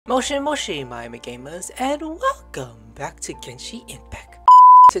Moshi, Miami gamers, and welcome back to Genshin Impact.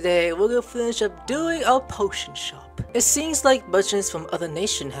 Today we're gonna finish up doing our potion shop. It seems like merchants from other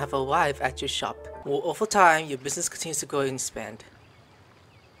nations have arrived at your shop. Well, over time, your business continues to grow and expand.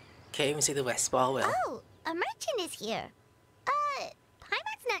 Can't even see the rest, but well. Oh, a merchant is here.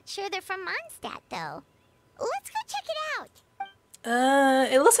 Paimon's not sure they're from Mondstadt though. Let's go check it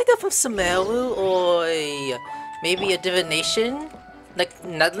out. It looks like they're from Sumeru or maybe a different nation. Like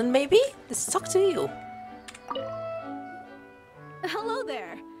Netherland, maybe? Let's talk to you. Hello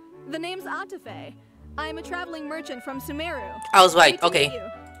there. The name's Atafe. I'm a traveling merchant from Sumeru. I was right, okay.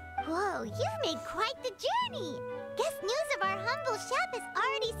 Whoa, you've made quite the journey. Guess news of our humble shop has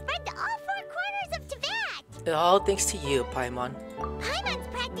already spread to all four corners of Tibet. All thanks to you, Paimon. Paimon's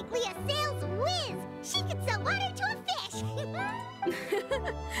practically a sales whiz. She could sell water to a fish.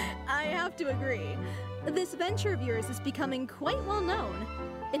 I have to agree. This venture of yours is becoming quite well known.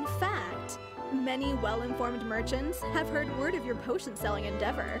 In fact, many well-informed merchants have heard word of your potion selling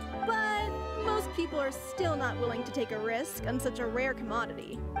endeavor. But most people are still not willing to take a risk on such a rare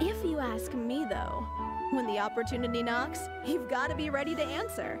commodity. If you ask me though, when the opportunity knocks, you've got to be ready to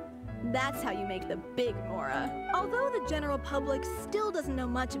answer. That's how you make the big Mora. Although the general public still doesn't know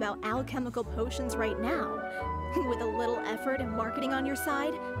much about alchemical potions right now, with a little effort and marketing on your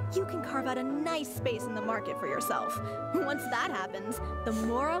side, you can carve out a nice space in the market for yourself. Once that happens, the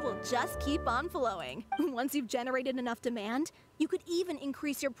Mora will just keep on flowing. Once you've generated enough demand, you could even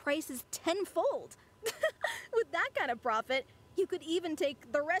increase your prices tenfold. With that kind of profit, you could even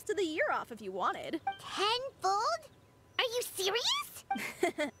take the rest of the year off if you wanted. Tenfold? Are you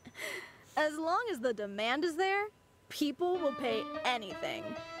serious? As long as the demand is there, people will pay anything.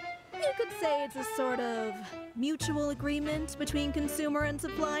 You could say it's a sort of mutual agreement between consumer and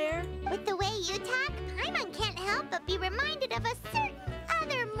supplier. With the way you talk, Paimon can't help but be reminded of a certain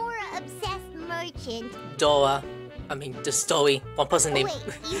other Mora-obsessed merchant. Dora. I mean, the story. One person name.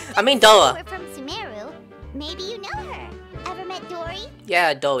 Wait, you I mean, Dora. We're from Sumeru. Maybe you know her. Ever met Dory?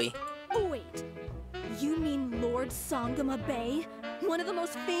 Yeah, Dory. Oh wait, you mean Lord Sangama Bay? One of the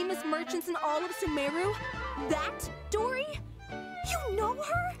most famous merchants in all of Sumeru? That Dory? You know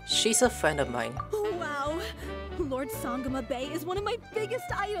her? She's a friend of mine. Oh, wow. Lord Sangama Bay is one of my biggest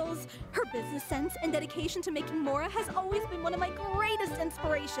idols. Her business sense and dedication to making Mora has always been one of my greatest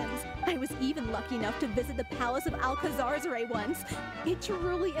inspirations. I was even lucky enough to visit the palace of Alcazar's once. It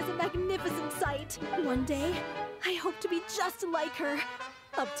truly is a magnificent sight. One day, I hope to be just like her.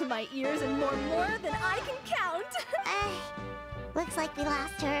 Up to my ears and more Mora than I can count. Looks like we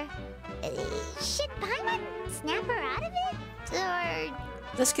lost her. Should Paimon snap her out of it? Or...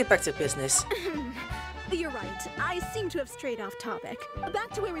 Let's get back to business. You're right. I seem to have strayed off topic. Back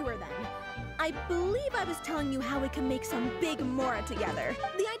to where we were then. I believe I was telling you how we can make some big Mora together.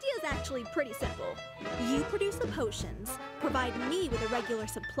 The idea is actually pretty simple. You produce the potions, provide me with a regular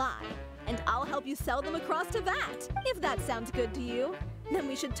supply, and I'll help you sell them across to that. If that sounds good to you, then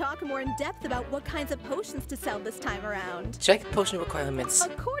we should talk more in depth about what kinds of potions to sell this time around. Check potion requirements.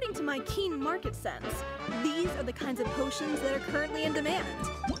 According to my keen market sense, these are the kinds of potions that are currently in demand.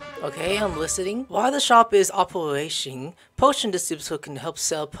 Okay, I'm listening. While the shop is operating, potion distributors who can help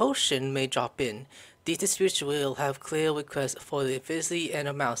sell potion may drop in. These distributors will have clear requests for the efficiency and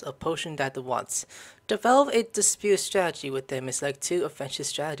amounts of potion that they want. Develop a dispute strategy with them and select 2 offensive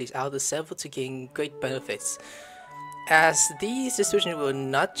strategies out of the several to gain great benefits. As these distributions will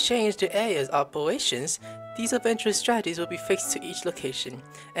not change the area's operations, these adventurous strategies will be fixed to each location.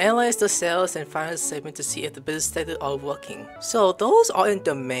 Analyze the sales and finance segment to see if the business status are working. So those are in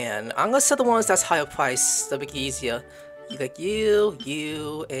demand. I'm gonna sell the ones that's higher price. That'll make it easier. Like you,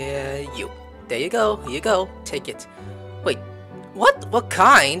 and you. There you go. Here you go. Take it. Wait, what? What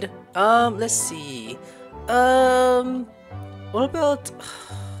kind? Let's see. What about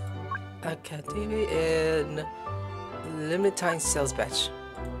Academy and limited time sales batch?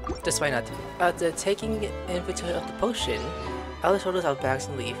 Just why not? After taking inventory of the potion, I'll show us our bags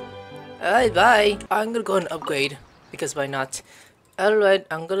and leave. Alright, bye! I'm gonna go and upgrade, because why not? Alright,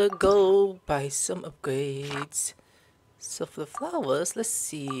 I'm gonna go buy some upgrades. So for the flowers, let's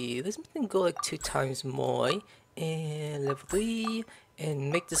see. Let's make them go like 2 times more. And level 3.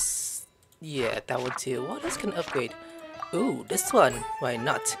 And make this... Yeah, that one too. What else can I upgrade? Ooh, this one. Why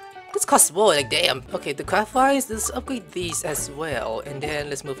not? This costs more, like damn. Okay, the craft wise, let's upgrade these as well. And then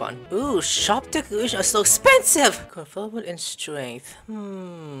let's move on. Ooh, shop decoration are so expensive! Conformity and strength.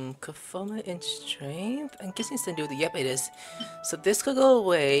 Conformity and strength? I'm guessing it's to do with the... Yep, it is. So this could go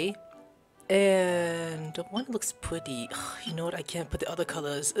away. And the one looks pretty. Ugh, you know what? I can't put the other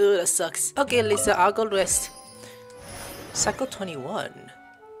colors. Ugh, that sucks. Okay, Lisa, I'll go rest. Cycle 21.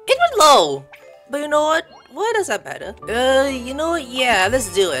 It went low! But you know what? Why does that matter? You know what? Yeah,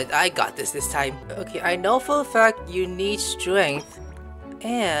 let's do it. I got this time. Okay, I know for a fact you need strength.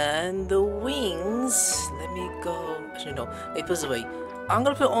 And the wings... Let me go... Actually, no. Wait, put this away. I'm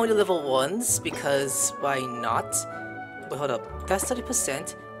gonna put only the level 1s because why not? Wait, hold up. That's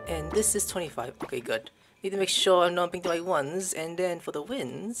 30%. And this is 25. Okay, good. Need to make sure I'm not picking the right ones. And then for the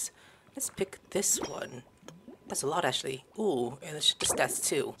wins, let's pick this one. That's a lot actually. Ooh, and let's check the stats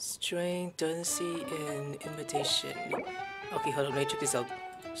too. Strength, tendency, and invitation. Okay, hold on, let me check this out.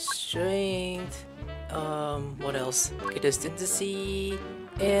 Strength, what else? Okay, there's tendency,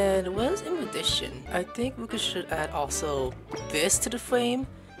 and what is invitation? I think we should add also this to the frame.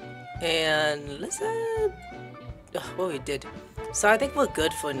 And let's add... well, we did. So I think we're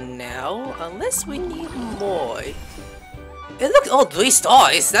good for now, unless we need more. It looks... oh, 3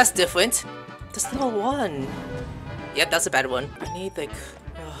 stars! That's different. That's level 1. Yep, that's a bad one. I need like...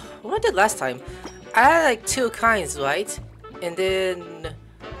 what I did last time? I had like 2 kinds, right? And then...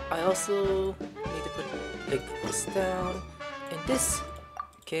 I also need to put like this down. And this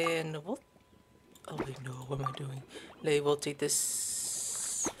can... what? Oh wait, no, what am I doing? Let me take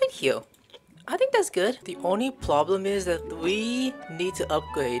this... right here. I think that's good. The only problem is that we need to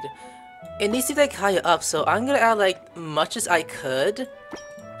upgrade. It needs to be like higher up, so I'm gonna add like much as I could.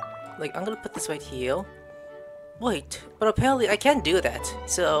 Like, I'm gonna put this right here. Wait, but apparently I can't do that.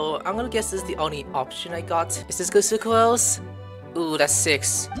 So, I'm gonna guess this is the only option I got. Is this good, Sukuros? Ooh, that's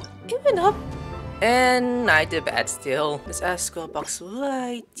 6. It went up. And I did bad still. Let's add scroll box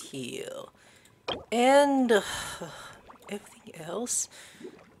right here. And everything else.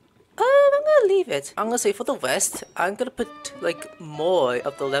 I'm gonna leave it. I'm gonna say for the rest, I'm gonna put like more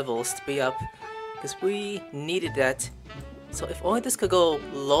of the levels to be up. Because we needed that. So if only this could go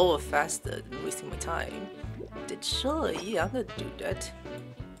lower faster than wasting my time, then sure, yeah, I'm gonna do that.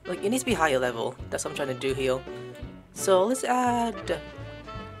 Like, it needs to be higher level. That's what I'm trying to do here. So let's add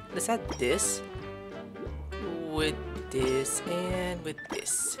this with this and with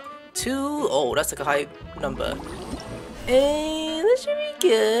this. 2. Oh, that's like a high number. And that should be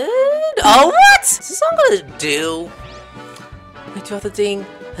good. Oh, what? Is this what I'm gonna do? Like, do other thing.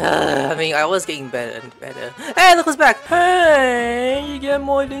 I mean, I was getting better and better. Hey, look who's back! Hey, you get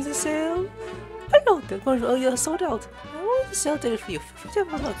more things to sell? I know that one earlier sold out. I wanted to sell it for you. If you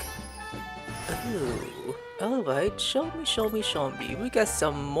have a look. Ooh. Alright, show me. We got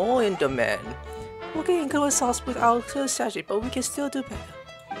some more in demand. We're getting good sauce without sachet, but we can still do better.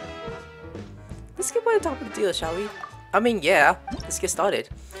 Let's get right on top of the deal, shall we? I mean, yeah. Let's get started.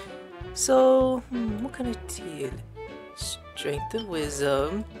 So, what kind of deal? Strength of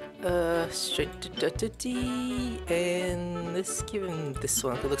wisdom, strength to and let's give him this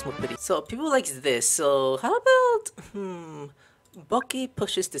one because it looks more pretty. So people like this, so how about Bucky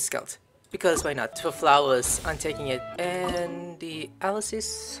pushes discount? Because why not? For flowers, I'm taking it. And the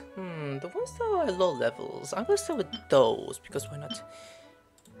Alice's, the ones that are low levels, I'm gonna start with those because why not?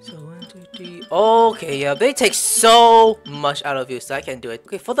 So 1, 2, 3. Okay, yeah, they take so much out of you, so I can't do it.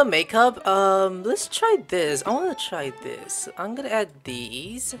 Okay, for the makeup, let's try this. I want to try this. I'm gonna add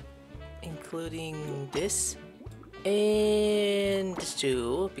these, including this and this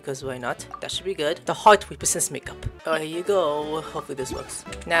too, because why not? That should be good. The heart represents makeup. Oh, here you go. Hopefully this works.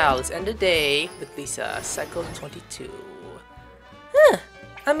 Now let's end the day with Lisa, cycle 22.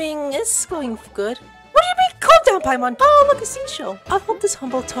 I mean, it's going good. What do you mean? Calm down, Paimon! Oh, look, a seashell! I hope this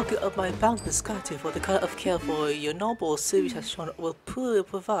humble token of my boundless gratitude for the kind of care for your noble service has shown will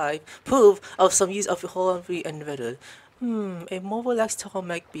prove of some use of your whole and vetted. A more relaxed tone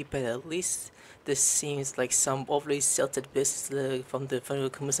might be better. At least this seems like some overly stilted business from the Federal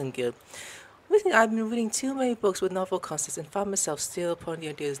Commission Guild. Recently, I've been reading too many books with novel concepts and find myself still pondering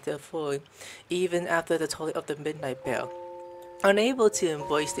ideas, therefore, even after the tolling of the midnight bell. Unable to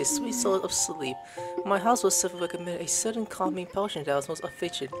embrace the sweet soul of sleep, my house was recommended a certain calming potion that was most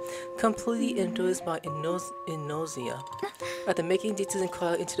efficient, completely induced by nausea. After making detailed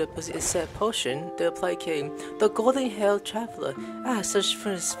inquiry into the said potion, the reply came, "The golden-haired traveler. Ah, such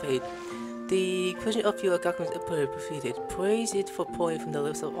friend's fate. The question of your Gakumen's emperor proceeded. Praise it for pouring from the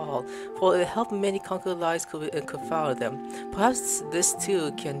lips of all, for it helped many conquer lies and confound them. Perhaps this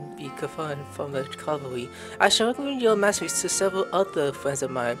too can be confounded from the cavalry. I shall recommend your masteries to several other friends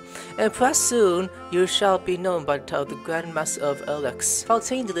of mine, and perhaps soon you shall be known by the title of the Grand Master of RX.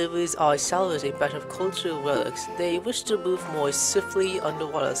 Fountain deliveries are salvaged a batch of cultural relics. They wish to move more swiftly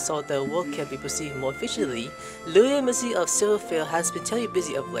underwater so their work can be perceived more efficiently. Louis MSI of Silverfield has been terribly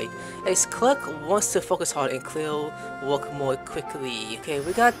busy of late. Clerk wants to focus hard and clear work more quickly." Okay,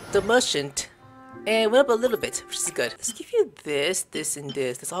 we got the merchant. And went up a little bit, which is good. Let's give you this, this, and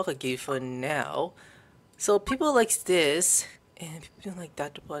this. That's all I give you for now. So people like this, and people like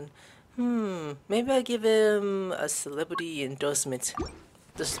that one. Maybe I give him a celebrity endorsement.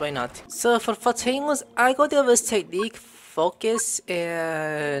 Just why not? So for Tangles, I go there with technique, focus,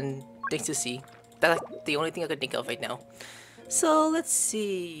 and things to see. That's like the only thing I can think of right now. So let's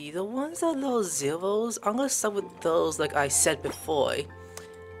see. The ones that are little zeros, I'm gonna start with those like I said before.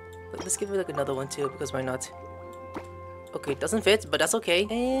 Let's give it like another one too, because why not? Okay, it doesn't fit, but that's okay.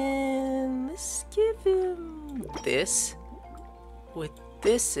 And let's give him this with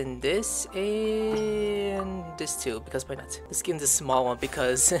this and this and this too, because why not? Let's give him the small one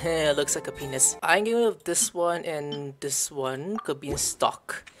because it looks like a penis. I'm going with this one and this one could be in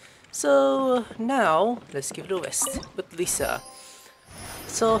stock. So now let's give it a rest with Lisa.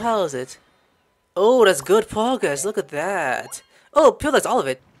 So how is it? Oh, that's good progress. Look at that. Oh, Pure, that's all of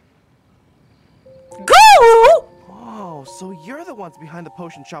it. Go! Oh, so you're the ones behind the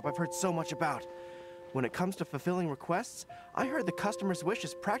potion shop I've heard so much about. When it comes to fulfilling requests, I heard the customer's wish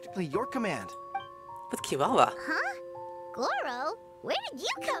is practically your command. With Kirara. Huh? Goro? Where did you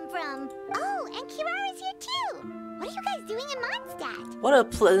come from? Oh, and Kirara's here too. What are you guys doing in Mondstadt? What a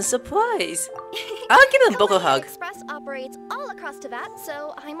pleasant surprise. I'll give him a hug. Express operates all across Teyvat,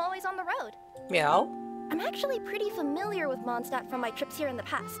 so I'm always on the road. Meow. I'm actually pretty familiar with Mondstadt from my trips here in the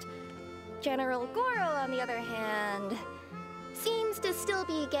past. General Goro, on the other hand, seems to still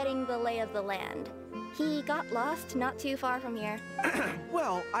be getting the lay of the land. He got lost not too far from here.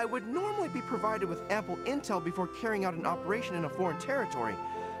 Well, I would normally be provided with ample intel before carrying out an operation in a foreign territory.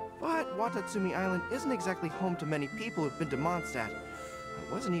 But Watatsumi Island isn't exactly home to many people who've been to Mondstadt.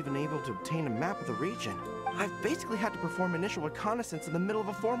 I wasn't even able to obtain a map of the region. I've basically had to perform initial reconnaissance in the middle of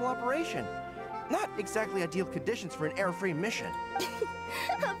a formal operation. Not exactly ideal conditions for an error-free mission.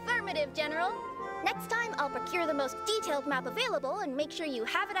 Affirmative, General. Next time, I'll procure the most detailed map available and make sure you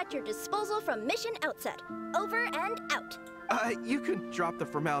have it at your disposal from mission outset. Over and out. You can drop the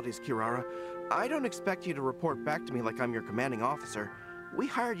formalities, Kirara. I don't expect you to report back to me like I'm your commanding officer. We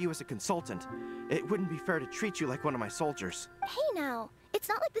hired you as a consultant. It wouldn't be fair to treat you like one of my soldiers. Hey now, it's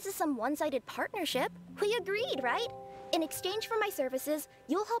not like this is some one-sided partnership. We agreed, right? In exchange for my services,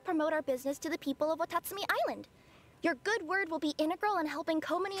 you'll help promote our business to the people of Watatsumi Island. Your good word will be integral in helping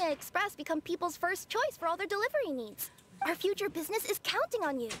Komunia Express become people's first choice for all their delivery needs. Our future business is counting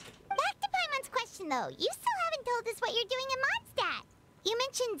on you. Back to Paimon's question though. You still haven't told us what you're doing in Mondstadt. You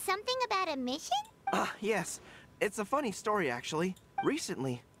mentioned something about a mission? Yes. It's a funny story, actually.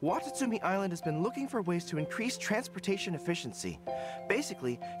 Recently, Watatsumi Island has been looking for ways to increase transportation efficiency.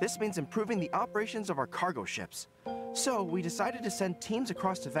 Basically, this means improving the operations of our cargo ships. So, we decided to send teams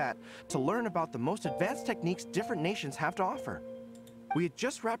across Teyvat to learn about the most advanced techniques different nations have to offer. We had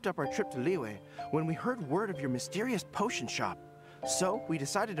just wrapped up our trip to Liyue when we heard word of your mysterious potion shop. So, we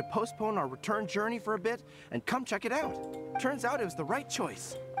decided to postpone our return journey for a bit and come check it out. Turns out it was the right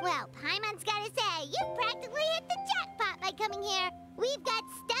choice. Well, Paimon's gotta say, you practically hit the jackpot by coming here. We've got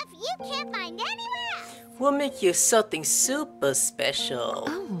stuff you can't find anywhere else. We'll make you something super special.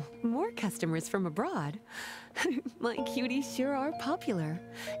 Oh, more customers from abroad. My cuties sure are popular.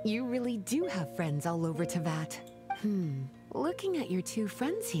 You really do have friends all over Teyvat. Looking at your two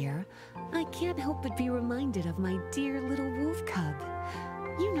friends here, I can't help but be reminded of my dear little wolf cub.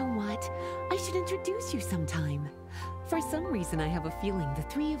 You know what? I should introduce you sometime. For some reason, I have a feeling the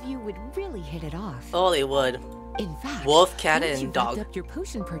three of you would really hit it off. Oh, they would. In fact, wolf, cat, once and you've dog. wrapped up your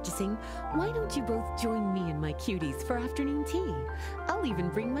potion purchasing, why don't you both join me and my cuties for afternoon tea? I'll even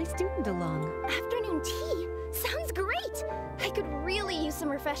bring my student along. Afternoon tea? Sounds great! I could really use some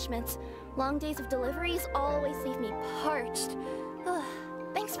refreshments. Long days of deliveries always leave me parched. Ugh.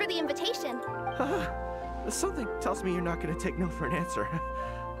 Thanks for the invitation. Something tells me you're not going to take no for an answer.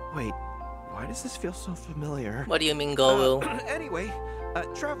 Wait, why does this feel so familiar? What do you mean, Goro? Anyway,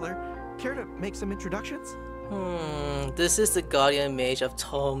 Traveler, care to make some introductions? This is the Guardian Mage of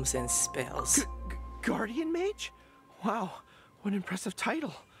Tomes and Spells. Guardian Mage? Wow, what an impressive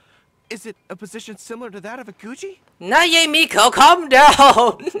title. Is it a position similar to that of a Guji? Not Miko, calm down!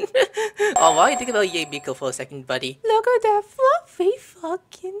 Oh, why are you thinking about Miko for a second, buddy? Look at that fluffy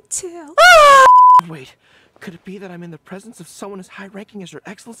fucking tail. Wait, could it be that I'm in the presence of someone as high-ranking as Her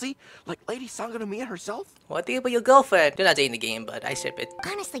Excellency? Like Lady Sangonomiya herself? What do you think about your girlfriend? You're not dating the game, but I ship it.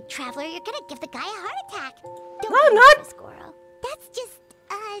 Honestly, Traveler, you're gonna give the guy a heart attack. Don't No, I'm not. Goro. That's just,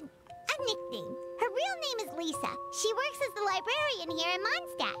 a nickname. Her real name is Lisa. She works as the librarian here in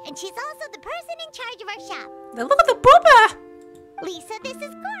Mondstadt, and she's also the person in charge of our shop. Now look at the booba! Lisa, this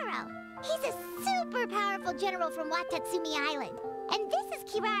is Goro. He's a super powerful general from Watatsumi Island. And this is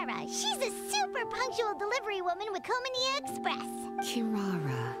Kirara. She's a super punctual delivery woman with Komania Express.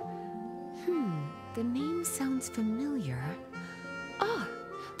 Kirara. The name sounds familiar. Ah,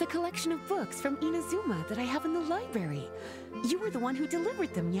 the collection of books from Inazuma that I have in the library. You were the one who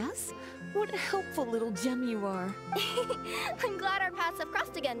delivered them, yes? What a helpful little gem you are. I'm glad our paths have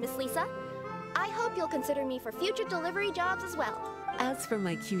crossed again, Miss Lisa. I hope you'll consider me for future delivery jobs as well. As for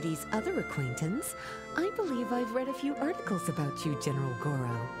my cutie's other acquaintance, I believe I've read a few articles about you, General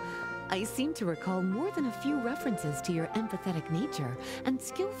Goro. I seem to recall more than a few references to your empathetic nature and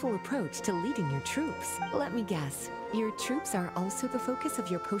skillful approach to leading your troops. Let me guess, your troops are also the focus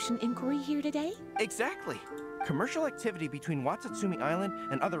of your potion inquiry here today? Exactly. Commercial activity between Watatsumi Island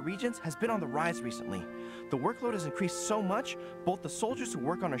and other regions has been on the rise recently. The workload has increased so much, both the soldiers who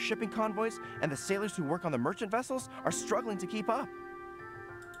work on our shipping convoys and the sailors who work on the merchant vessels are struggling to keep up.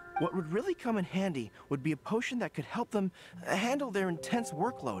 What would really come in handy would be a potion that could help them handle their intense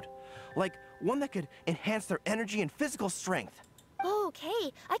workload. Like one that could enhance their energy and physical strength.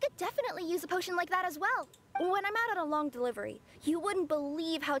 Okay, I could definitely use a potion like that as well. When I'm out on a long delivery, you wouldn't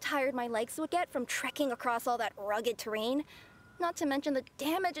believe how tired my legs would get from trekking across all that rugged terrain. Not to mention the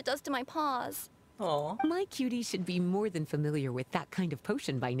damage it does to my paws. Aw. My cutie should be more than familiar with that kind of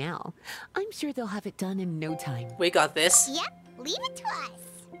potion by now. I'm sure they'll have it done in no time. We got this. Yep, leave it to us.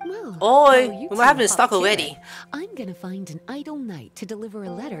 Well, Oi, while you we two might have it in hop stock to already. it, I'm gonna find an idle knight to deliver a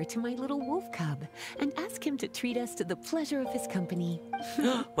letter to my little wolf cub and ask him to treat us to the pleasure of his company.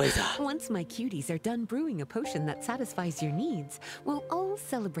 Wait up. Once my cuties are done brewing a potion that satisfies your needs, we'll all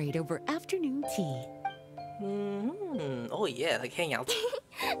celebrate over afternoon tea. Oh yeah, like hang out.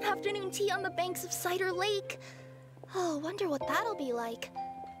 Afternoon tea on the banks of Cider Lake. Oh, wonder what that'll be like.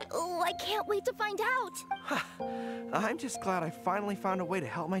 Oh, I can't wait to find out. I'm just glad I finally found a way to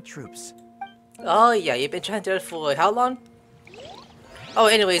help my troops. Oh yeah, you've been trying to do it for how long? Oh,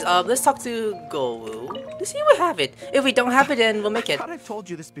 anyways, let's talk to Gou. Let's see if we have it. If we don't have it, then we'll make I it. thought I've told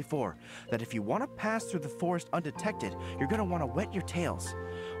you this before, that if you want to pass through the forest undetected, you're going to want to wet your tails.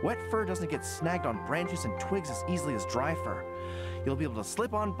 Wet fur doesn't get snagged on branches and twigs as easily as dry fur. You'll be able to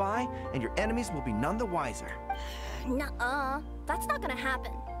slip on by, and your enemies will be none the wiser. Nuh-uh, that's not gonna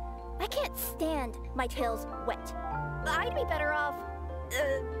happen. I can't stand my tails wet. I'd be better off,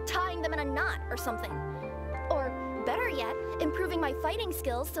 tying them in a knot or something. Or, better yet, improving my fighting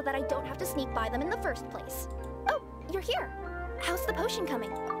skills so that I don't have to sneak by them in the first place. Oh, you're here. How's the potion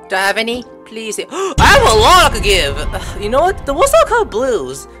coming? Do I have any? Please. I have a lot I could give. You know what? The ones that are called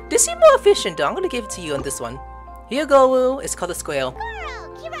blues, they seem more efficient though. I'm gonna give it to you on this one. Here you go, Woo. It's called a squirrel.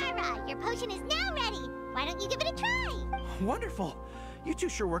 Goro, Kirara, your potion is now ready. Why don't you give it a try? Wonderful. You two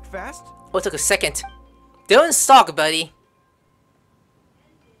sure work fast. Oh, it took a second. They're in stock, buddy.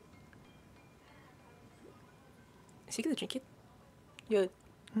 Is he gonna drink it?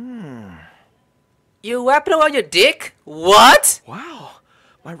 You wrap it around your dick? What? Wow.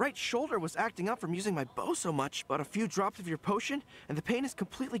 My right shoulder was acting up from using my bow so much, but a few drops of your potion, and the pain is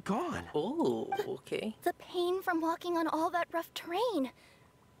completely gone. Oh, okay. The pain from walking on all that rough terrain.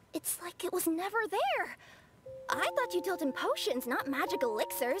 It's like it was never there. I thought you dealt in potions, not magic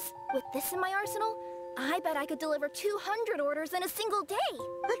elixirs. With this in my arsenal, I bet I could deliver 200 orders in a single day.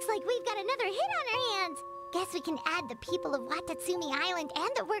 Looks like we've got another hit on our hands. Guess we can add the people of Watatsumi Island and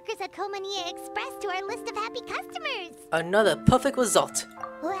the workers at Komania Express to our list of happy customers. Another perfect result.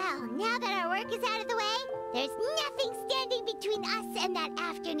 Well, now that our work is out of the way, there's nothing standing between us and that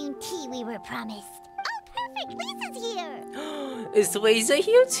afternoon tea we were promised. Oh, perfect! Lisa's here! Is Weezer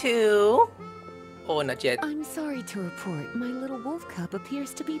here too? Oh, not yet. I'm sorry to report, my little wolf cub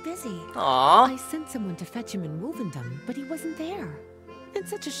appears to be busy. Aww. I sent someone to fetch him in Wolvendom, but he wasn't there. It's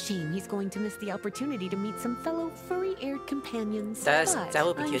such a shame he's going to miss the opportunity to meet some fellow furry-eared companions. That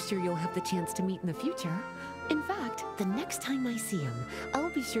would be I'm cute. sure you'll have the chance to meet in the future. In fact, the next time I see him, I'll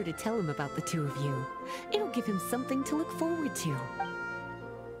be sure to tell him about the two of you. It'll give him something to look forward to.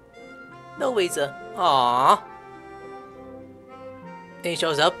 No Weezer. Aww. Then he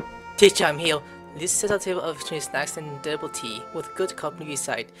shows up. Teacher, I'm here. This sets out a table of between snacks and edible tea, with good company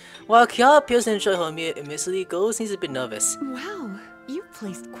beside. While Kiara appears to enjoy her meal immensely, Go seems a bit nervous. Wow, you've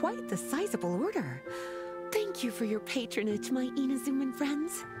placed quite the sizable order. Thank you for your patronage, my Inazuman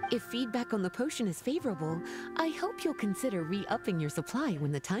friends. If feedback on the potion is favorable, I hope you'll consider re-upping your supply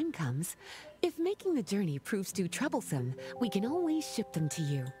when the time comes. If making the journey proves too troublesome, we can always ship them to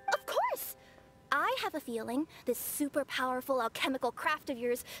you. Of course! I have a feeling this super powerful alchemical craft of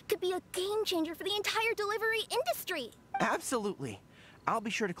yours could be a game changer for the entire delivery industry. Absolutely. I'll be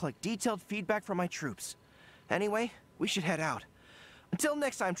sure to collect detailed feedback from my troops. Anyway, we should head out. Until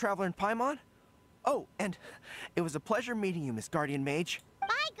next time, Traveler in Paimon, Oh, and it was a pleasure meeting you, Miss Guardian Mage. Bye,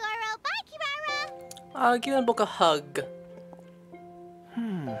 Goro. Bye, Kirara. I'll give them both a hug.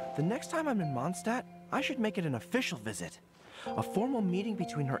 The next time I'm in Mondstadt, I should make it an official visit. A formal meeting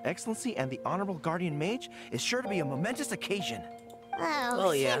between Her Excellency and the Honorable Guardian Mage is sure to be a momentous occasion.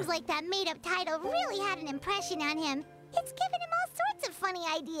 Oh, yeah. seems like that made-up title really had an impression on him. It's given him all sorts of funny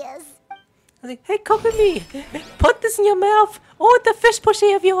ideas. I was like, hey, Kokumi, put this in your mouth. Oh, the fish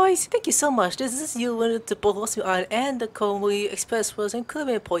pushy of yours. Thank you so much. This is you went to both Hospital Island and the Komi Express was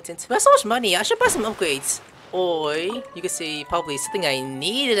incredibly important. We have so much money. I should buy some upgrades. Or you could say probably something I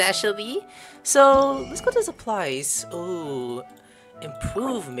needed actually. So let's go to supplies. Ooh,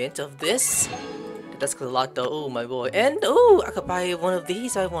 improvement of this. That's a lot though. Oh my boy. And ooh, I could buy one of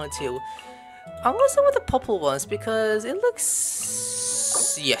these if I wanted to. I'm gonna start with the purple ones because it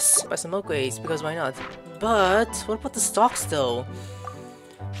looks. Yes, buy some upgrades because why not? But what about the stocks though?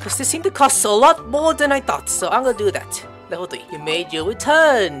 Because they seem to cost a lot more than I thought, so I'm gonna do that. Level 3. You made your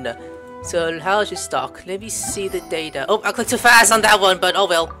return. So how's your stock? Let me see the data. Oh, I clicked too fast on that one, but oh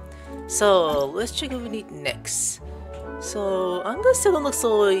well. So let's check what we need next. So I'm gonna still look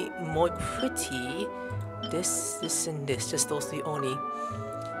so more pretty. This, and this. Just those three only.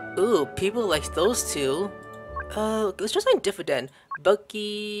 Ooh, people like those two. Let's just find different then.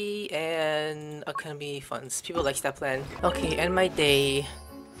 Bucky and Academy funds. People like that plan. Okay, end my day.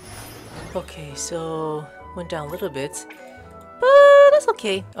 Okay, so went down a little bit. But that's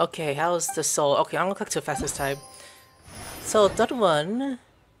okay. Okay, how's the soul? Okay, I'm gonna click too fast this time. So that one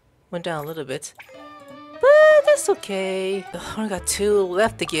went down a little bit. But that's okay. I only got 2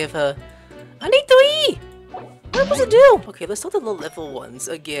 left to give her. I need 3! What am I supposed to do? Okay, let's start the low level ones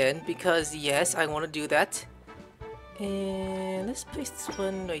again because yes, I want to do that. And let's place this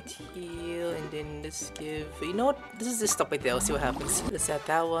one right here, and then let's give. You know what? This is just stop right there. Let's see what happens. Let's add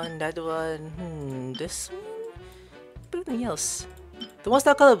that one, this one. But anything else? The ones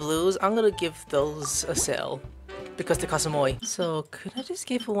that color blues, I'm gonna give those a sell because they cost more. So could I just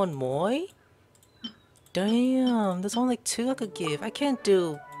give her one more? Damn, there's only like 2 I could give. I can't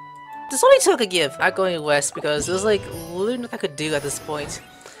do. There's only 2 I could give. I'm going west because there's like literally nothing I could do at this point.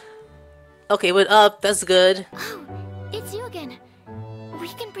 Okay, went up. That's good. Oh, it's you again. We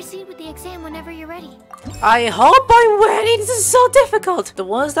can proceed with the exam whenever you're ready. I hope I'm ready. This is so difficult. The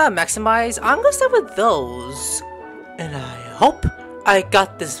ones that maximize, I'm gonna start with those. And I hope I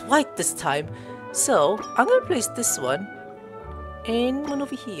got this right this time. So I'm gonna place this one and one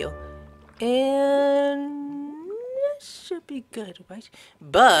over here. And that should be good, right?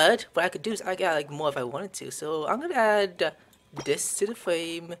 But what I could do is I got like more if I wanted to. So I'm gonna add this to the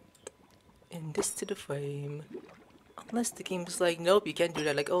frame and this to the frame. Unless the game's like, nope, you can't do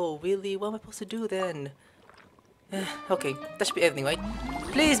that. Like, oh, really? What am I supposed to do then? Okay, that should be everything, right?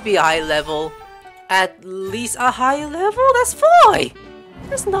 Please be a high level. At least a high level? That's 4!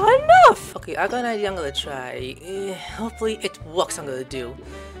 That's not enough! Okay, I got an idea I'm gonna try. Hopefully it works. I'm gonna do.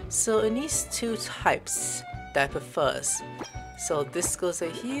 So it needs 2 types that I prefer. So this goes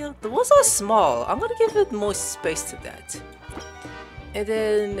right here. The ones are small. I'm gonna give it more space to that. And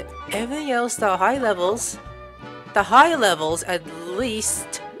then everything else, the high levels at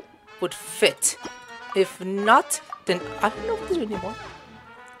least would fit. If not, then I don't know what to do anymore.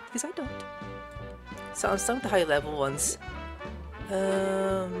 Because I don't. So I'm starting with the high level ones.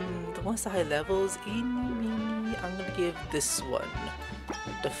 The ones the high levels, I'm gonna give this one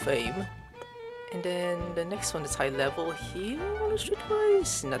the frame. And then the next one is high level here on the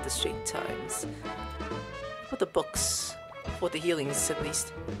streetwise, not the straight times. For the books, for the healings at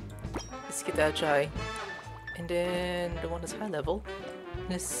least. Let's give that a try. And then the one that's high level,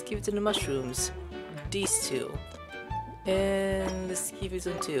 let's give it to the mushrooms. These 2. And let's give it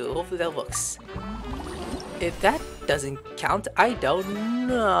some 2. Hopefully that works. If that doesn't count, I don't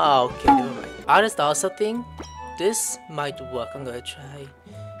know. Okay, never mind. I just thought something. This might work. I'm gonna try.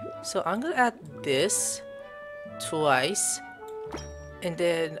 So I'm gonna add this twice. And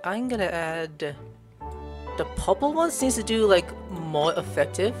then I'm gonna add the purple one seems to do like more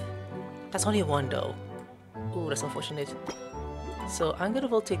effective. That's only 1 though. Ooh, that's unfortunate. So I'm gonna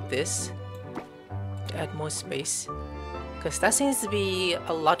rotate this to add more space. Because that seems to be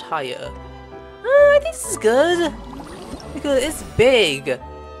a lot higher. I think this is good. Because it's big.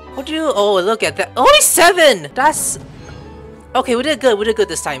 What do you... Oh, look at that. Only 7! That's... Okay, we did good. We did good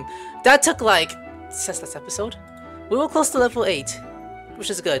this time. That took like... Since last episode. We were close to level 8.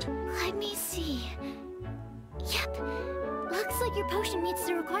 Which is good. Let me see. Yep. Looks like your potion meets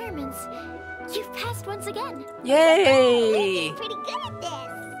the requirements. You've passed once again. Yay! You're pretty good at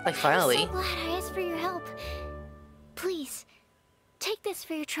this. Like finally. I'm so glad I asked for your help. Please, take this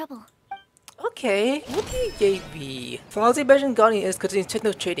for your trouble. Okay, what do you gave me? Faulty Belgian Guardian is continuing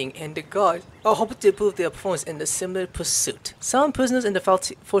techno trading, and the guards are hoping to improve their performance in the similar pursuit. Some prisoners in the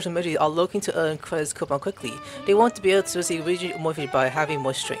Fortune Military are looking to earn credits coupon quickly. They want to be able to receive region motivated by having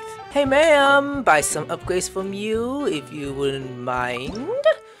more strength. Hey ma'am, buy some upgrades from you if you wouldn't mind.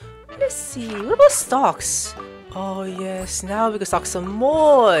 Let's see, what about stocks? Oh yes, now we can stock some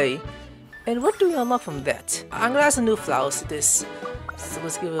more. And what do we unlock from that? I'm gonna add some new flowers to this. So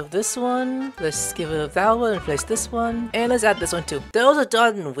let's get rid of this one, let's get rid of that one and place this one, and let's add this one too. Those are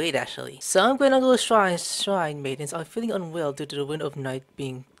done in weight actually. Some Great Uncle Shrine maidens are feeling unwell due to the wind of night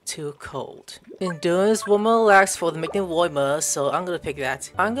being too cold. Endurance will relax for the making warmer, so I'm gonna pick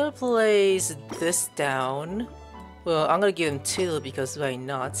that. I'm gonna place this down. Well, I'm gonna give them 2 because why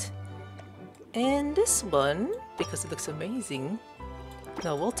not? And this one, because it looks amazing.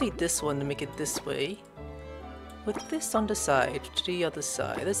 Now we'll take this one and make it this way. With this on the side, to the other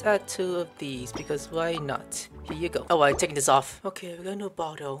side. Let's add 2 of these, because why not? Here you go. Oh, I'm taking this off. Okay, we're gonna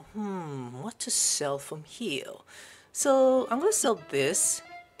bottle. What to sell from here? So, I'm gonna sell this.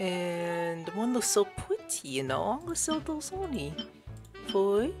 And the one looks so pretty, you know? I'm gonna sell those only.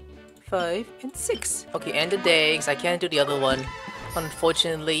 4, 5, and 6. Okay, end the day, because I can't do the other one.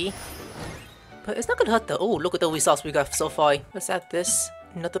 Unfortunately. But it's not gonna hurt though. Oh, look at the results we got so far. Let's add this.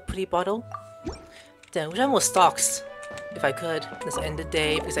 Another pretty bottle. Then we have more stocks, if I could. Let's end the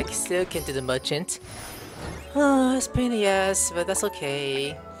day because I still can't do the merchant. It's a pain in the ass, but that's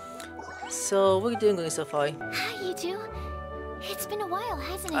okay. So what are you doing going so far? Hi, you two. It's been a while,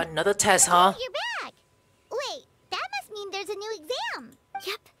 hasn't it? Another test, huh? You're back. Wait, that must mean there's a new exam.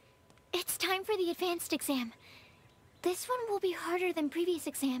 Yep, it's time for the advanced exam. This one will be harder than previous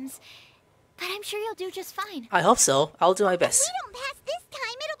exams, but I'm sure you'll do just fine. I hope so. I'll do my best. If we don't pass this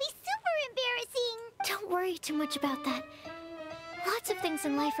time, it'll be super embarrassing. Don't worry too much about that. Lots of things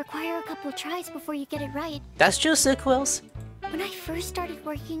in life require a couple tries before you get it right. That's true, Sequels. When I first started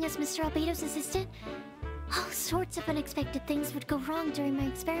working as Mr. Albedo's assistant, all sorts of unexpected things would go wrong during my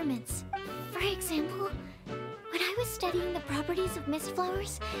experiments. For example, when I was studying the properties of mist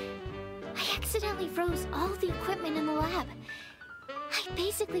flowers, I accidentally froze all the equipment in the lab. I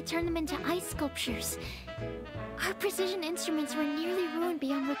basically turned them into ice sculptures. Our precision instruments were nearly ruined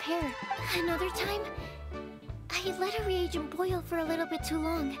beyond repair. Another time, I let a reagent boil for a little bit too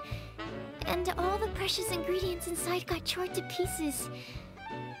long, and all the precious ingredients inside got charred to pieces.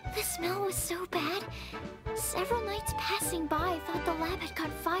 The smell was so bad, several nights passing by thought the lab had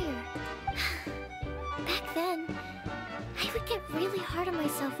caught fire. Back then, I would get really hard on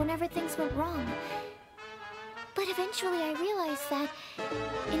myself whenever things went wrong. But eventually I realized that,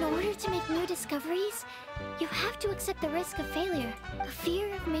 in order to make new discoveries, you have to accept the risk of failure. A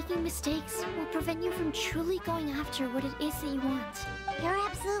fear of making mistakes will prevent you from truly going after what it is that you want. You're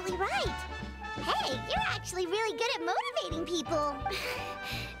absolutely right. Hey, you're actually really good at motivating people.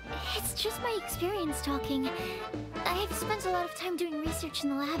 It's just my experience talking. I've spent a lot of time doing research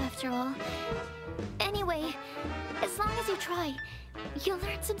in the lab after all. Anyway, as long as you try, you'll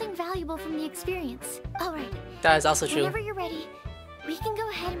learn something valuable from the experience. Alright. That is also true. Whenever you're ready, we can go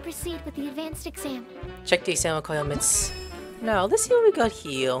ahead and proceed with the advanced exam. Check the exam requirements. Now, let's see what we got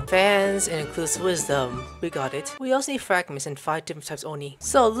here. Fans and includes wisdom. We got it. We also need fragments in 5 different types only.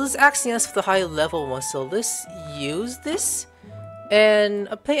 So, this is asking us for the higher level one. So, let's use this. And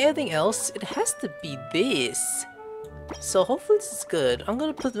apply anything else. It has to be this. So, hopefully this is good. I'm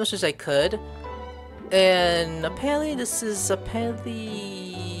gonna put as much as I could. And apparently this is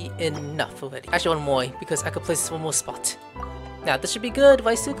enough already. Actually one more because I could place one more spot. Now this should be good,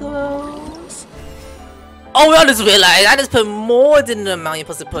 Bicycles. Oh, I just realized I just put more than the amount you're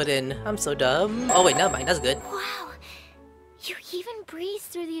supposed to put in. I'm so dumb. Oh wait, never mind, that's good. Wow, you even breezed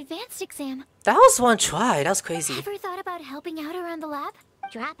through the advanced exam. That was one try, that was crazy. Ever thought about helping out around the lab?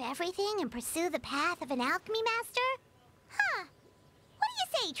 Drop everything and pursue the path of an alchemy master? Huh. What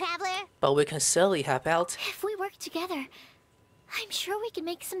do you say, Traveler? But we can certainly help out. If we work together, I'm sure we can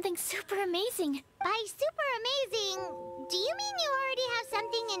make something super amazing. By super amazing, do you mean you already have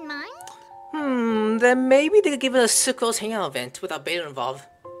something in mind? Then maybe they could give us a Sucrose hangout event without Beta involved.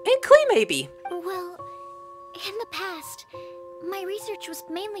 And Clay maybe. Well, in the past, my research was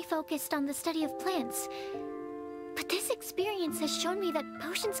mainly focused on the study of plants. But this experience has shown me that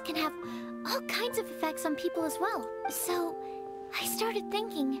potions can have all kinds of effects on people as well. So, I started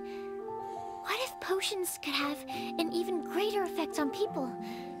thinking, what if potions could have an even greater effect on people?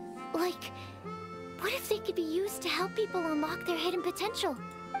 Like, what if they could be used to help people unlock their hidden potential?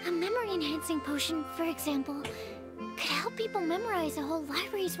 A memory-enhancing potion, for example, could help people memorize a whole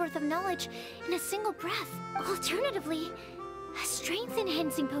library's worth of knowledge in a single breath. Alternatively, A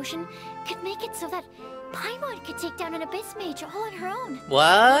strength-enhancing potion could make it so that Paimon could take down an Abyss Mage all on her own.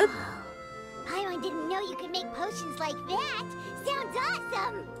 What? Paimon didn't know you could make potions like that. Sounds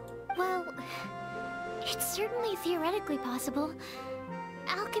awesome! Well, it's certainly theoretically possible.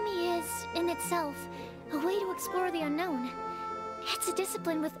 Alchemy is, in itself, a way to explore the unknown. It's a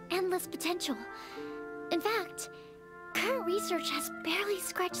discipline with endless potential. In fact, current research has barely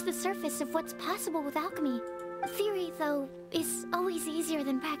scratched the surface of what's possible with alchemy. Theory, though, is always easier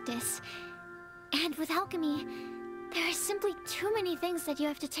than practice. And with alchemy, there are simply too many things that you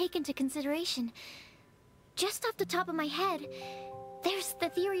have to take into consideration. Just off the top of my head, there's the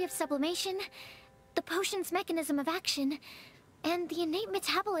theory of sublimation, the potion's mechanism of action, and the innate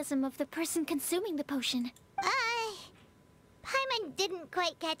metabolism of the person consuming the potion. Paimon didn't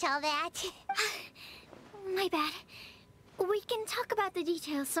quite catch all that. My bad. We can talk about the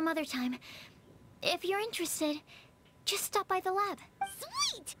details some other time. If you're interested, just stop by the lab.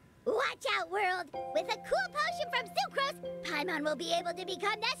 Sweet! Watch out, world! With a cool potion from Sucrose, Paimon will be able to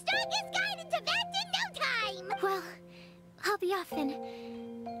become the strongest guide in Tibet in no time! Well, I'll be off then.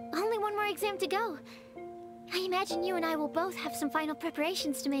 Only one more exam to go. I imagine you and I will both have some final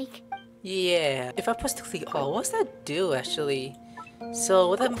preparations to make. Yeah. If I press the click, oh, what's that do actually? So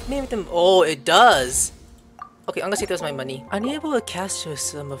what that made them? Oh, it does. Okay, I'm gonna say there's my money. Unable to cast her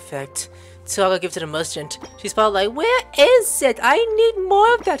some effect, so I'm gonna give it to the merchant. She's probably like, where is it? I need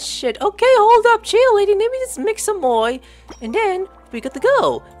more of that shit. Okay, hold up, chill, lady. Let me just mix some more, and then we good to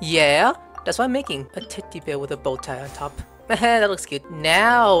go. Yeah, that's what I'm making. A teddy bear with a bow tie on top. That looks cute.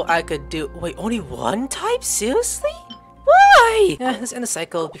 Now I could do. Wait, only one type? Seriously? Why? Yeah, let's end the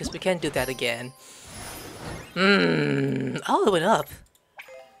cycle because we can't do that again. All the way up.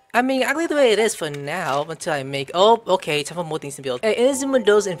 I mean, I leave the way it is for now until I make. Oh, okay, time for more things to build. It is in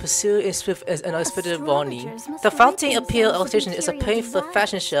windows and pursue in swift as an unexpected warning. The Fountain Appeal illustration is a painful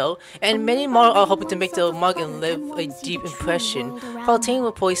fashion show, and many more are hoping to make the mark and leave a deep impression. Fountain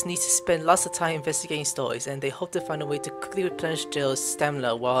reports need to spend lots of time investigating stories, and they hope to find a way to quickly replenish their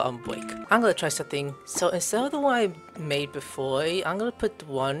stamina while on break. I'm gonna try something. So instead of the one I made before, I'm gonna put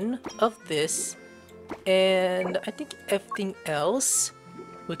one of this, and I think everything else.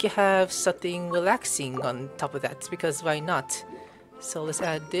 We can have something relaxing on top of that, because why not? So let's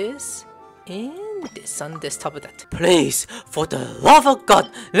add this and this on this top of that. Please, for the love of God,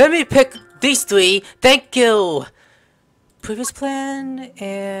 let me pick these three. Thank you. Previous plan,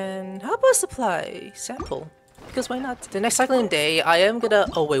 and how about supply sample? Because why not? The next cycling day, I am gonna.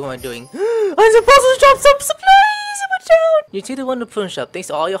 Oh wait, what am I doing? I'm supposed to drop some supplies. Watch out! You're too the one to prune shop. Thanks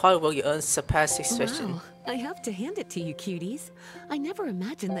to all your hard work, you earned surpassed expression. Wow. I have to hand it to you, cuties. I never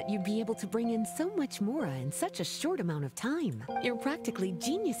imagined that you'd be able to bring in so much mora in such a short amount of time. You're practically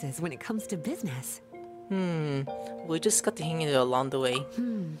geniuses when it comes to business. We just got to hang it along the way.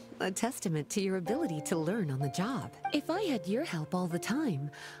 A testament to your ability to learn on the job. If I had your help all the time,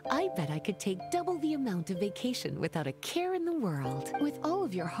 I bet I could take double the amount of vacation without a care in the world. With all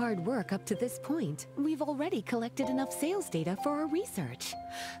of your hard work up to this point, we've already collected enough sales data for our research.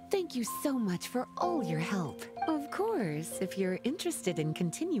 Thank you so much for all your help. Of course, if you're interested in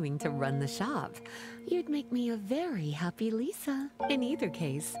continuing to run the shop, you'd make me a very happy Lisa. In either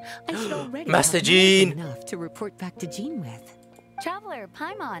case, I should already Master have Jean enough to report back to Jean with. Traveler,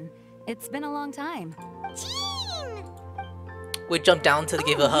 Paimon, it's been a long time. Jean! We jumped down to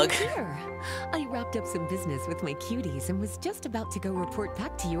give a hug. Here. I wrapped up some business with my cuties and was just about to go report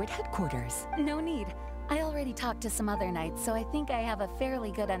back to you at headquarters. No need. I already talked to some other knights, so I think I have a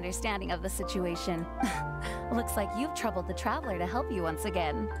fairly good understanding of the situation. Looks like you've troubled the Traveler to help you once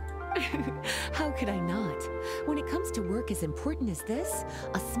again. How could I not? When it comes to work as important as this,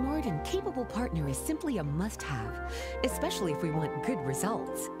 a smart and capable partner is simply a must-have, especially if we want good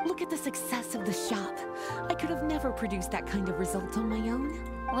results. Look at the success of the shop. I could have never produced that kind of result on my own.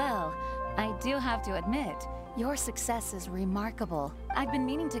 Well, I do have to admit, your success is remarkable. I've been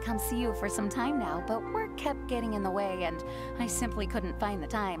meaning to come see you for some time now, but work kept getting in the way and I simply couldn't find the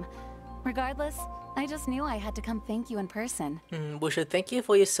time. Regardless, I just knew I had to come thank you in person. We should thank you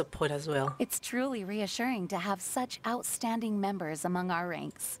for your support as well. It's truly reassuring to have such outstanding members among our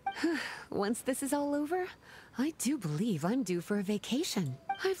ranks. Once this is all over, I do believe I'm due for a vacation.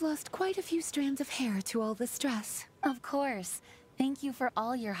 I've lost quite a few strands of hair to all the stress. Of course. Thank you for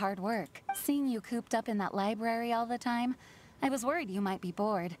all your hard work. Seeing you cooped up in that library all the time, I was worried you might be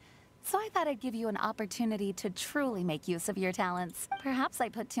bored. So I thought I'd give you an opportunity to truly make use of your talents. Perhaps I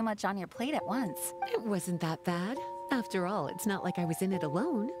put too much on your plate at once. It wasn't that bad. After all, it's not like I was in it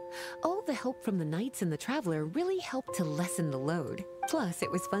alone. All the help from the Knights and the Traveler really helped to lessen the load. Plus,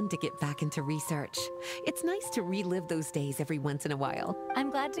 it was fun to get back into research. It's nice to relive those days every once in a while. I'm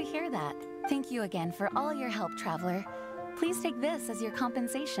glad to hear that. Thank you again for all your help, Traveler. Please take this as your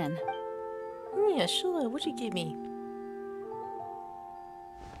compensation. Yeah, sure. What'd you give me?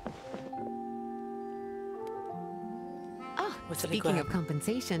 Ah, What's a speaking grab? of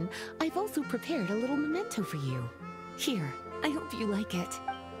compensation, I've also prepared a little memento for you. Here, I hope you like it.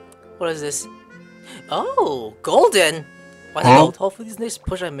 What is this? Oh, golden! Why the gold? Hopefully this next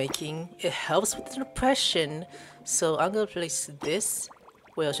push I'm making, it helps with the depression. So I'm gonna place this.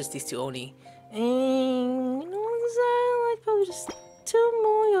 Well, just these two only. And you know what, I like probably just 2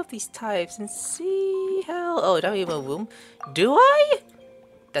 more of these types and see how... Oh, don't even room. Do I?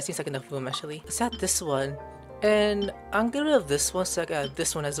 That seems like enough room actually. Let's add this one. And I'm getting rid of this one so I can add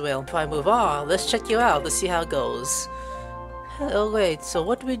this one as well. Before I move on, let's check you out. Let's see how it goes. Oh wait, so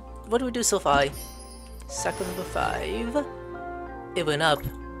what do we do so far? Cycle number 5. It went up.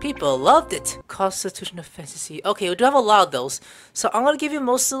 People loved it. Constitution of Fantasy. Okay, we do have a lot of those. So I'm gonna give you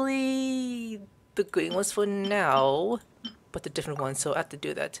mostly the green ones for now, but the different ones. So I have to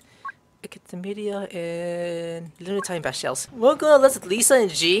do that. I get the media and limited time batch shells. We're gonna let Lisa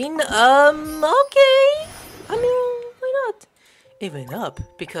and Jean. Okay. I mean, why not? It went up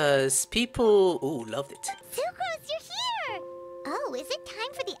because people loved it. Sucrose, you're here! Oh, is it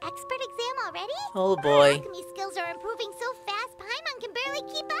time for the expert exam already? Oh boy. Alchemy skills are improving so fast, Paimon can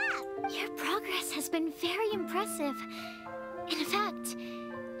barely keep up. Your progress has been very impressive. In fact,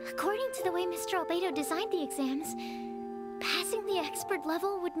 according to the way Mr. Albedo designed the exams, passing the expert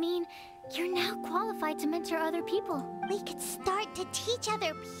level would mean you're now qualified to mentor other people. We could start to teach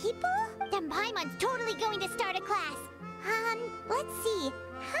other people? Then Paimon's totally going to start a class. Let's see.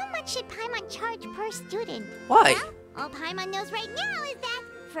 How much should Paimon charge per student? Why? Well, all Paimon knows right now is that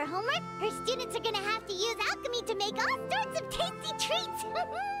for homework, her students are gonna have to use alchemy to make all sorts of tasty treats.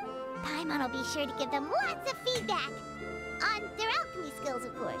 Paimon will be sure to give them lots of feedback. On their alchemy skills,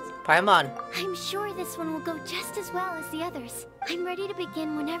 of course. Paimon. I'm sure this one will go just as well as the others. I'm ready to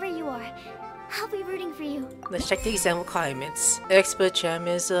begin whenever you are. I'll be rooting for you. Let's check the exam requirements. Expert charm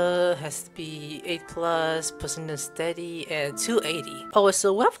is has to be 8+, percent steady, and 280. Oh,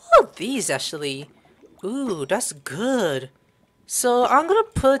 so we have all of these actually. Ooh, that's good. So I'm gonna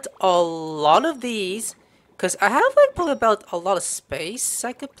put a lot of these, cause I have like probably about a lot of space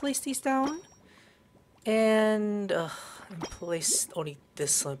I could place these down. And place only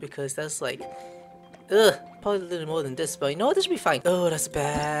this one because that's like, probably a little more than this, but you know what? This should be fine. Oh, that's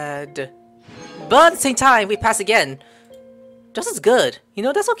bad. But at the same time, we pass again. Just as good. You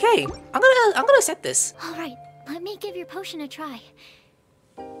know, that's okay. I'm gonna accept this. Alright, let me give your potion a try.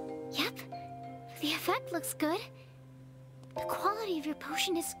 Yep, the effect looks good. The quality of your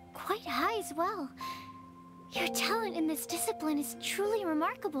potion is quite high as well. Your talent in this discipline is truly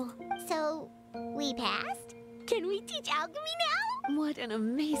remarkable. So, we passed? Can we teach alchemy now? What an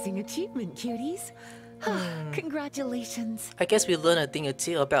amazing achievement, cuties. Congratulations. I guess we learned a thing or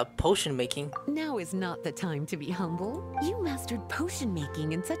two about potion making. Now is not the time to be humble. You mastered potion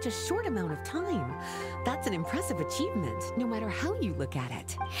making in such a short amount of time. That's an impressive achievement, no matter how you look at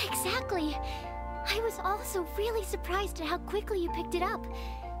it. Exactly. I was also really surprised at how quickly you picked it up.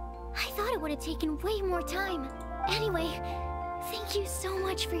 I thought it would have taken way more time. Anyway, thank you so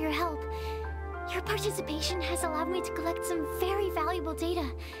much for your help. Your participation has allowed me to collect some very valuable data.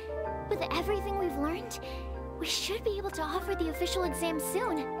 With everything we've learned, we should be able to offer the official exam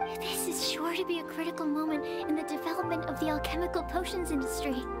soon. This is sure to be a critical moment in the development of the alchemical potions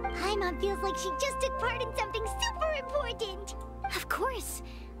industry. Paimon feels like she just took part in something super important. Of course.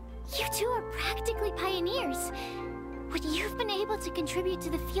 You two are practically pioneers. What you've been able to contribute to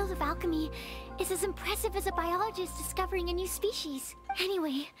the field of alchemy is as impressive as a biologist discovering a new species.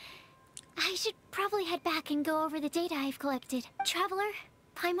 Anyway, I should probably head back and go over the data I've collected. Traveler,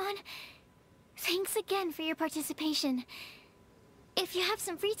 Paimon, thanks again for your participation. If you have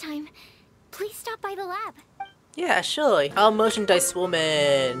some free time, please stop by the lab. Yeah, sure. Our merchandise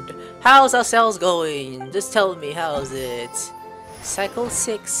woman. How's our sales going? Just tell me, how's it? Cycle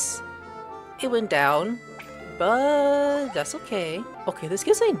 6. It went down, but that's okay. Okay, let's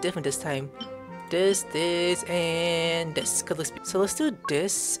get something different this time. This, and this. So let's do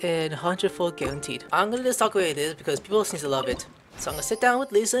this and 104 guaranteed. I'm gonna just talk away this because people seem to love it. So I'm gonna sit down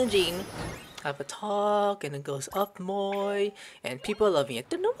with Lisa and Jean, have a talk, and it goes up more, and people are loving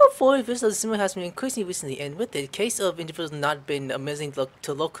it. The number of foreign visitors has been increasing recently, and with it, case of individuals not been amazing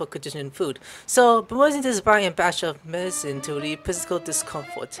to local condition and food. So, promoting this buying a batch of medicine to relieve physical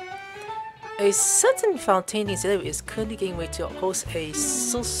discomfort. A certain fountain celebrity is currently getting ready to host a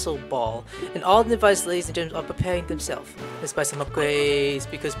social ball, and all the device ladies and gentlemen are preparing themselves. Let's buy some upgrades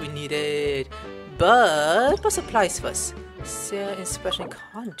because we need it. But what supplies first? Sale inspection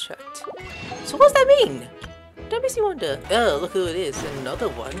contract. So what does that mean? That makes me wonder. Oh, look who it is. Another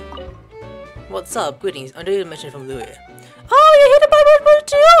one. What's up? Greetings. Under your mention from Louis. Oh, you hit the button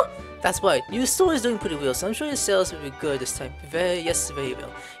too? That's right. Your store is doing pretty well, so I'm sure your sales will be good this time. Very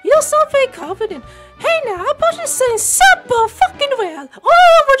well. You don't sound very confident. Hey now, our potion is selling super fucking well.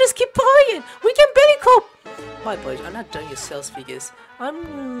 Oh, we'll just keep buying. We can barely cope. My boy, I'm not done your sales figures.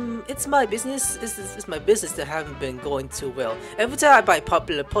 It's my business. It's my business that haven't been going too well. Every time I buy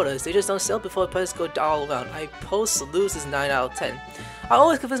popular products, they just don't sell before the prices go all around. I post loses 9 out of 10. I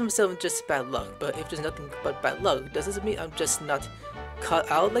always convince myself it's just bad luck, but if there's nothing but bad luck, does this mean I'm just not cut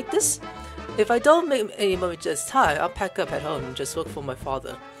out like this? If I don't make any money this time, I'll pack up at home and just work for my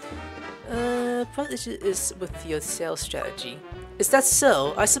father. Part issue is with your sales strategy. Is that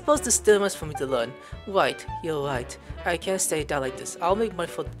so? I suppose there's still much for me to learn. Right, you're right. I can't stay down like this. I'll make money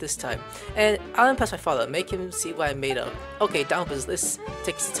for this time. And I'll impress my father, make him see what I made of. Okay, down with this.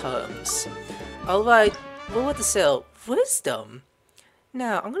 Takes terms. Alright, what about the sale? Wisdom.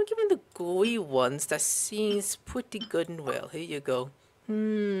 Now, I'm gonna give him the gooey ones that seems pretty good and well. Here you go.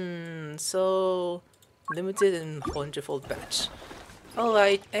 So limited and 100-fold batch.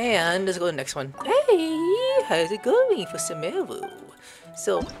 Alright, and let's go to the next one. Hey, how's it going for Semeru?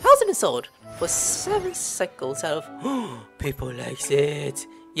 So, how's it been sold? For 7 cycles out of... people likes it!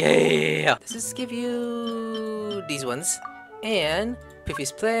 Yeah! Let's just give you these ones. And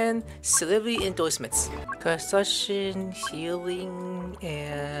previous plan, celebrity endorsements. Construction, healing,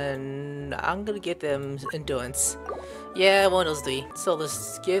 and I'm gonna give them endurance. Yeah, one of those 3. So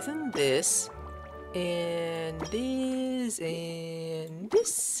let's give them this. And this, and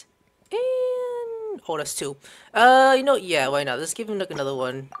this, and... oh, that's 2. You know, yeah, why not? Let's give him like another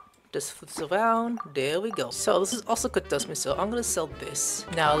one. Just flips around. There we go. So this is also good dust, so I'm gonna sell this.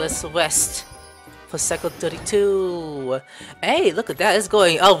 Now let's rest for cycle 32. Hey, look at that. It's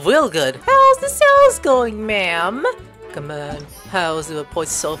going real good. How's the sales going, ma'am? Come on. How's the report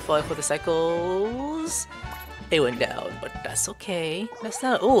so far for the cycles? It went down, but that's okay. That's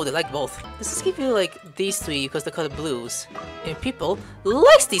not. Oh, they like both. Let's just give you like these 3 because they're called blues. And people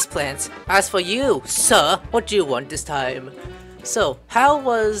likes these plants. As for you, sir, what do you want this time? So, how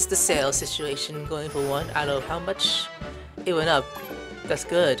was the sales situation going for 1 out of how much? It went up. That's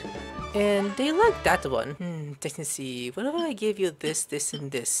good. And they like that one. Let's see. What if I gave you this, this,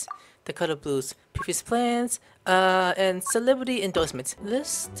 and this? The color blues. Previous plans, and celebrity endorsements.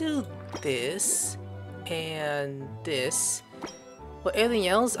 Let's do this. And this. For everything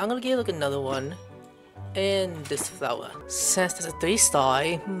else, I'm gonna give like another one. And this flower. Since there's a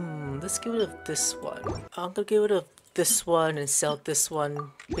 3-star, let's get rid of this one. I'm gonna get rid of this one and sell this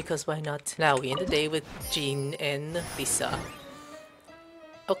one because why not? Now we end the day with Jean and Lisa.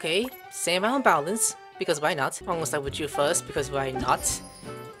 Okay, same amount of balance because why not? I'm gonna start with you first because why not?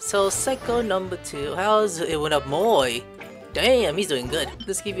 So cycle number 2. How's it went up more? Damn, he's doing good.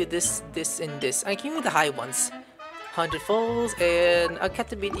 Let's give you this, this, and this. I give you the high ones. 100 folds and a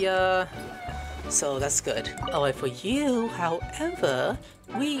Catamedia. So that's good. Alright, for you, however,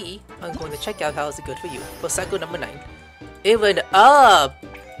 we are going to check out how is it good for you. For cycle number 9. It went up!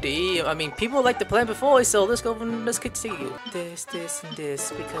 Damn, I mean, people liked the plan before, so let's go and let's continue. This, this, and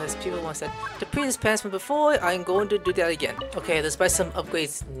this, because people want that. The previous plans from before, I'm going to do that again. Okay, let's buy some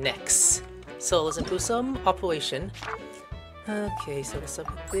upgrades next. So let's improve some operation. Okay, so let's start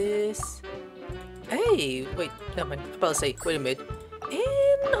with this. Hey, wait, never mind. I'm about to say, wait a minute.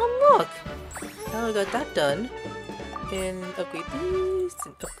 And unlock. Now we got that done. And upgrade this,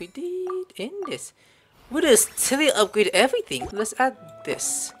 and upgrade it, and this. We'll just totally upgrade everything. Let's add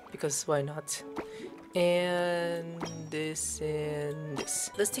this, because why not? And this, and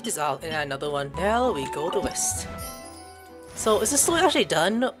this. Let's take this out and add another one. Now we go to west. So, is the story actually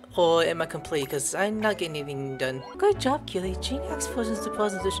done, or am I complete? Because I'm not getting anything done. Great job, Killy. Jean asked for some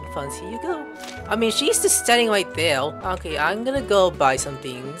deposition funds. Here you go. I mean, she's just standing right there. Okay, I'm gonna go buy some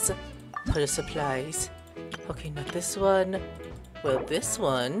things for the supplies. Okay, not this one. Well, this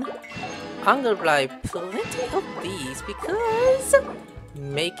one. I'm gonna buy plenty of these because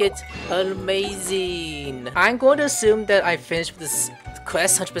make it amazing. I'm going to assume that I finished with this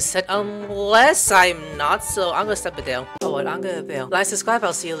quest 100% unless I'm not, so I'm gonna step it down. Oh, what I'm gonna fail. Like, subscribe,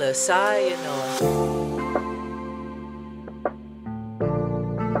 I'll see you later. Sayonara.